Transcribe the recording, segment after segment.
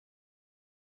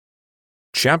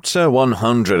Chapter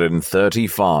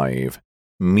 135.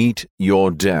 Meet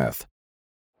Your Death.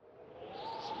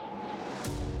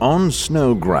 On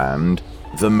Snowgrand,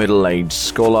 the middle-aged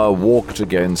scholar walked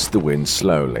against the wind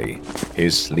slowly,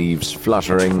 his sleeves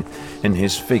fluttering and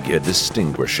his figure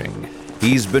distinguishing.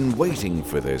 He's been waiting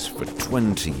for this for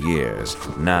 20 years.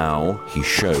 Now he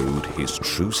showed his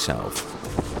true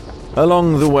self.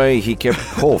 Along the way, he kept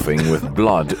coughing with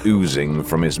blood oozing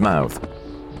from his mouth.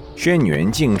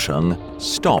 Xuanyuan Jingcheng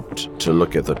stopped to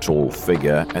look at the tall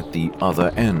figure at the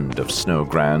other end of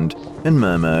Snowgrand and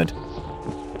murmured,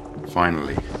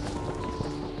 "Finally."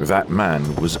 That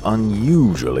man was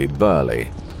unusually burly.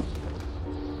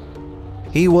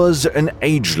 He was an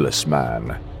ageless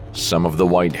man. Some of the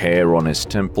white hair on his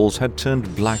temples had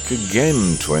turned black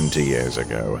again 20 years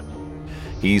ago.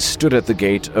 He stood at the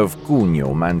gate of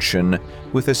Guniu Mansion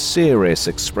with a serious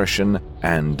expression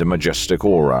and a majestic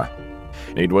aura.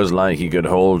 It was like he could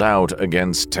hold out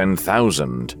against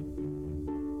 10,000.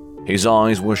 His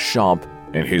eyes were sharp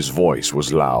and his voice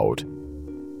was loud.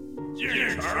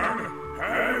 Jingcheng,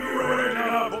 have you read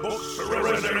enough books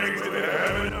resonating with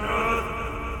heaven and earth?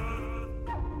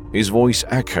 His voice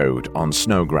echoed on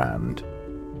Snowgrand.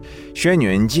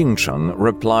 Xuanyuan Jingcheng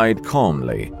replied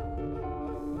calmly,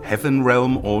 "Heaven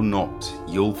realm or not,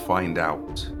 you'll find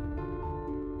out."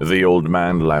 The old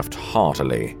man laughed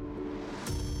heartily.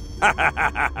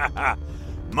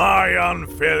 My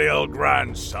unfilial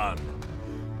grandson.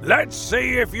 Let's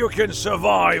see if you can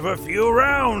survive a few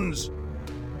rounds.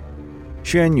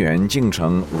 Xuanyuan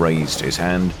Jingcheng raised his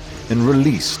hand and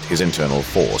released his internal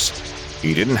force.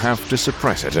 He didn't have to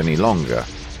suppress it any longer.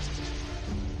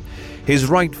 His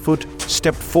right foot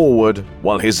stepped forward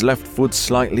while his left foot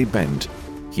slightly bent.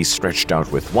 He stretched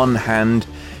out with one hand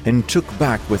and took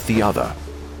back with the other.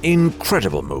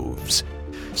 Incredible moves.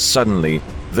 Suddenly,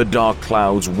 the dark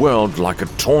clouds whirled like a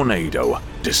tornado,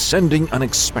 descending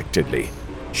unexpectedly.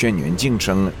 Xuanyuan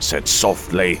Jingcheng said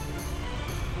softly,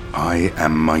 "I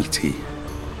am mighty."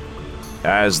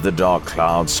 As the dark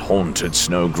clouds haunted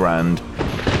Snowgrand,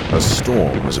 a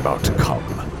storm was about to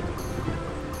come.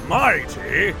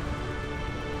 Mighty?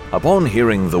 Upon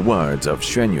hearing the words of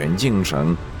Xuanyuan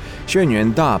Jingcheng,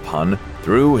 Xuanyuan Dapan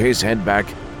threw his head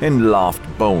back and laughed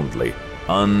boldly,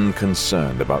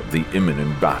 unconcerned about the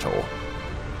imminent battle.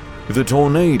 The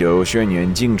tornado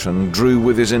Xuanyuan Jingcheng drew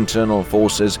with his internal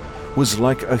forces was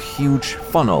like a huge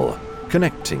funnel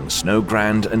connecting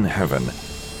Snowgrand and heaven.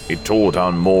 It tore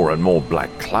down more and more black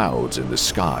clouds in the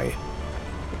sky.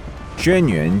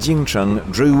 Xuanyuan Jingcheng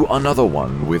drew another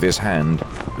one with his hand,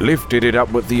 lifted it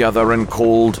up with the other and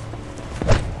called,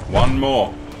 "One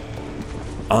more."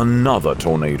 Another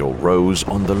tornado rose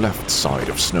on the left side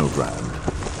of Snowgrand.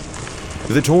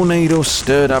 The tornado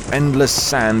stirred up endless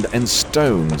sand and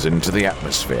stones into the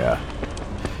atmosphere.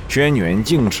 Xuanyuan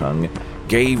Jingcheng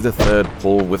gave the third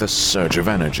pull with a surge of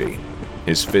energy.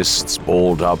 His fists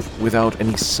balled up without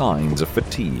any signs of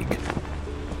fatigue.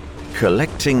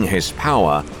 Collecting his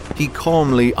power, he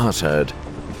calmly uttered,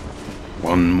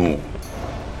 "One more."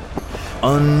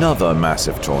 Another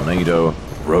massive tornado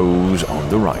rose on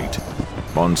the right.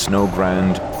 On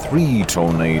Snowgrand, 3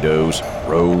 tornadoes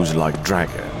rose like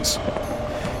dragons.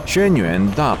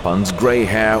 Xuanyuan Dapan's grey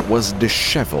hair was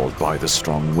disheveled by the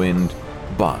strong wind,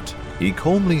 but he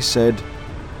calmly said,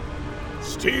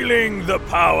 Stealing the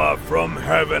power from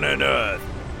heaven and earth.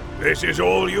 This is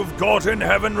all you've got in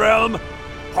heaven realm?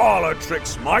 Parlor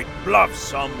tricks might bluff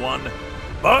someone,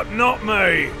 but not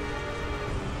me.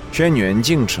 Xuanyuan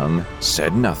Jingcheng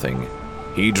said nothing.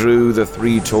 He drew the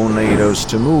 3 tornadoes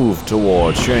to move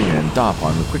toward Xuanyuan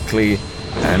Dapan quickly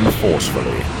and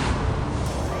forcefully.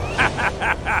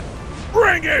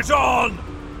 Bring it on!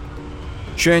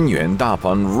 Xuanyuan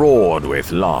Dapan roared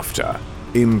with laughter.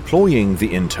 Employing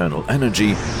the internal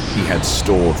energy he had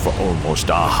stored for almost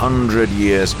 100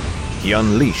 years, he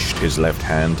unleashed his left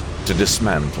hand to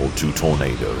dismantle 2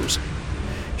 tornadoes.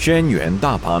 Xuanyuan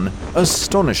Dapan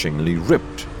astonishingly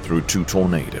ripped through 2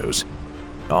 tornadoes.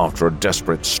 After a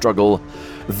desperate struggle,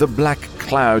 the black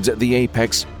clouds at the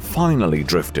apex finally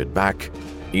drifted back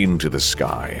into the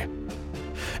sky.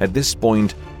 At this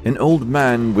point, an old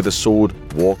man with a sword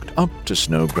walked up to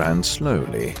Snowgrand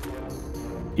slowly.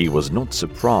 He was not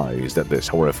surprised at this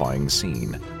horrifying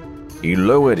scene. He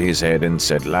lowered his head and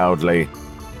said loudly,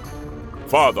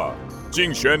 Father,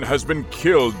 Jingxuan has been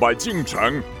killed by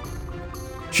Jingcheng.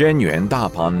 Xuanyuan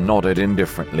Dapan nodded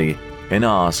indifferently and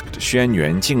asked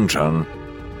Xuanyuan Jingcheng,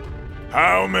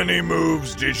 How many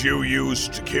moves did you use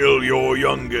to kill your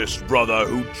youngest brother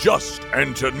who just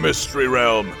entered Mystery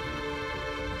Realm?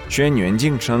 Xuanyuan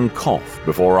Jingcheng coughed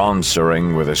before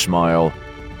answering with a smile.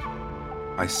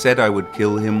 I said I would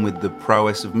kill him with the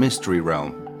prowess of Mystery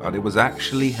Realm, but it was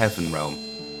actually Heaven Realm,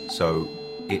 so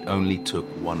it only took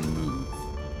one move.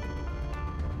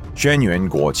 Xuanyuan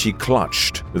Guoqi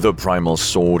clutched the primal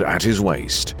sword at his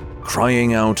waist,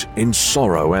 crying out in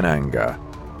sorrow and anger.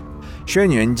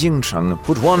 Xuanyuan Jingcheng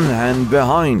put one hand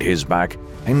behind his back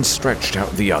and stretched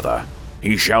out the other.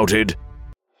 He shouted,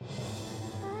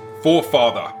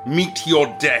 Forefather, meet your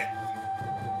death!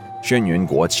 Xuanyuan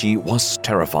Guoqi was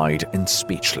terrified and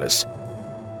speechless.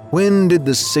 When did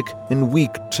the sick and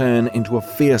weak turn into a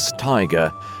fierce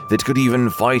tiger that could even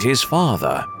fight his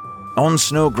father? On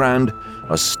Snowgrand,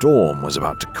 a storm was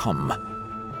about to come.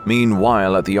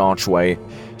 Meanwhile, at the archway,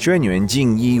 Xuanyuan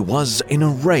Jingyi was in a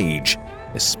rage,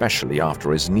 especially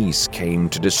after his niece came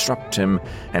to disrupt him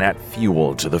and add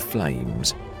fuel to the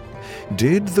flames.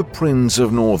 Did the Prince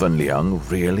of Northern Liang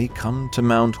really come to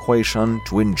Mount Huishan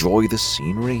to enjoy the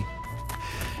scenery?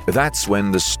 That's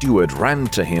when the steward ran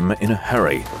to him in a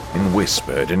hurry and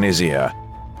whispered in his ear,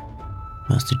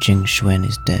 Master Jing Xuan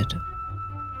is dead.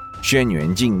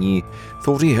 Xuanyuan Jingyi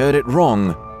thought he heard it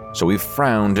wrong, so he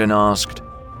frowned and asked,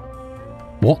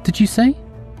 What did you say?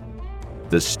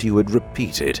 The steward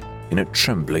repeated in a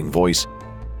trembling voice,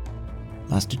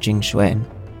 Master Jing Xuan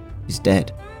is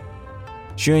dead.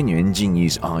 Xuanyuan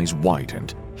Jingyi's eyes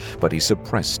widened, but he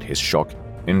suppressed his shock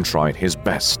and tried his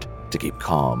best to keep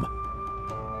calm.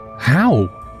 How?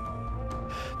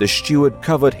 The steward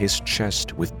covered his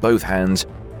chest with both hands,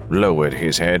 lowered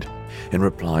his head, and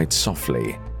replied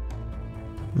softly,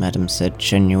 Madam said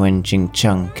Xuanyuan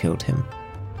Jingcheng killed him.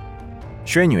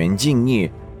 Xuanyuan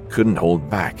Jingyi couldn't hold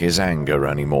back his anger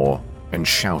anymore and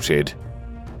shouted.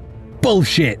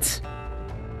 Bullshit!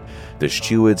 The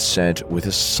steward said with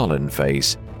a sullen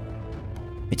face,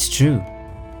 It's true.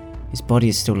 His body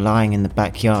is still lying in the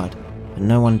backyard, and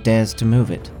no one dares to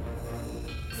move it.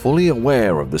 Fully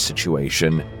aware of the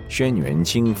situation, Xuanyuan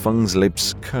Jingfeng's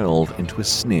lips curled into a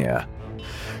sneer.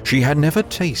 She had never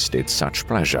tasted such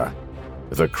pleasure.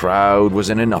 The crowd was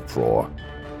in an uproar.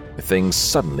 Things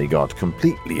suddenly got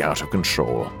completely out of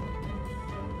control.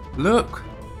 Look,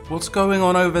 what's going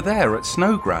on over there at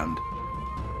Snowgrand?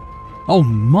 Oh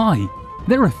my!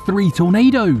 There are 3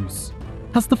 tornadoes!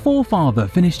 Has the forefather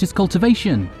finished his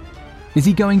cultivation? Is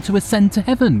he going to ascend to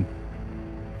heaven?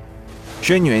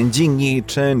 Xuanyuan Jingyi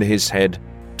turned his head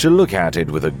to look at it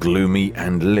with a gloomy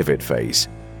and livid face.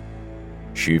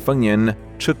 Xu Fengyan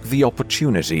took the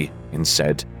opportunity and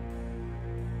said,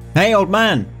 Hey, old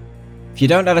man! If you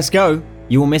don't let us go,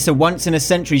 you will miss a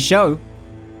once-in-a-century show.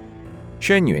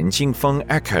 Xuanyuan Jingfeng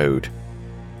echoed.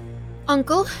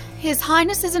 Uncle, His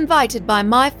Highness is invited by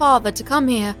my father to come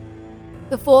here.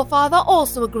 The forefather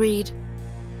also agreed.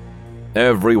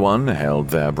 Everyone held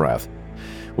their breath,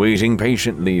 waiting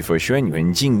patiently for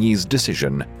Xuanyuan Jingyi's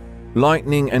decision.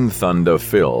 Lightning and thunder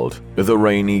filled the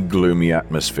rainy, gloomy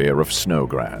atmosphere of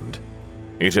Snowgrand.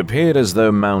 It appeared as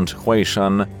though Mount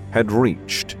Huishan had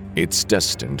reached its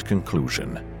destined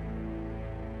conclusion.